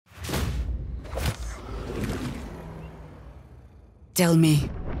Tell me,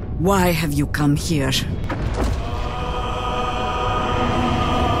 why have you come here?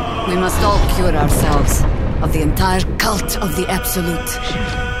 We must all cure ourselves of the entire cult of the Absolute.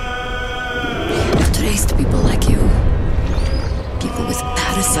 I've traced people like you. People with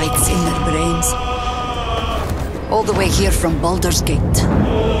parasites in their brains. All the way here from Baldur's Gate.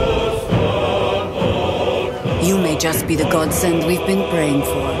 You may just be the godsend we've been praying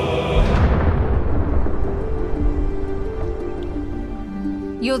for.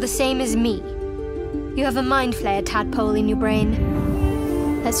 You're the same as me. You have a mind flayer tadpole in your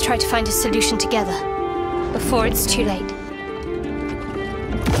brain. Let's try to find a solution together, before it's too late.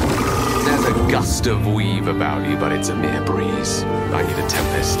 There's a gust of weave about you, but it's a mere breeze. I need a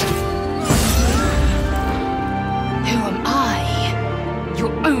tempest. Who am I?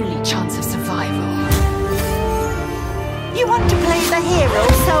 Your only chance of survival. You want to play the hero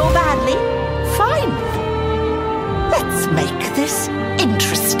so badly? Fine. Let's make this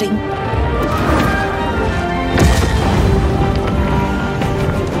interesting.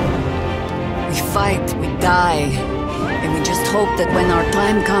 We fight, we die, and we just hope that when our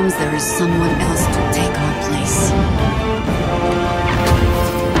time comes, there is someone else to take our place.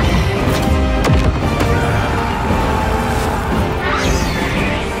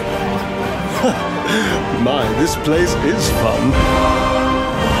 My, this place is fun.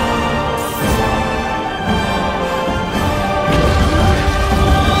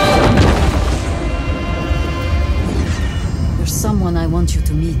 There's someone I want you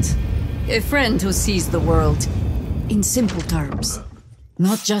to meet. A friend who sees the world in simple terms.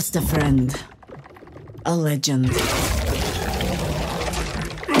 Not just a friend. A legend.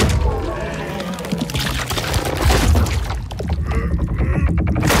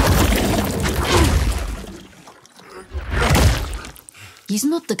 He's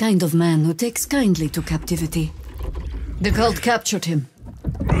not the kind of man who takes kindly to captivity. The cult captured him.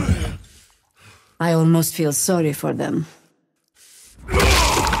 I almost feel sorry for them.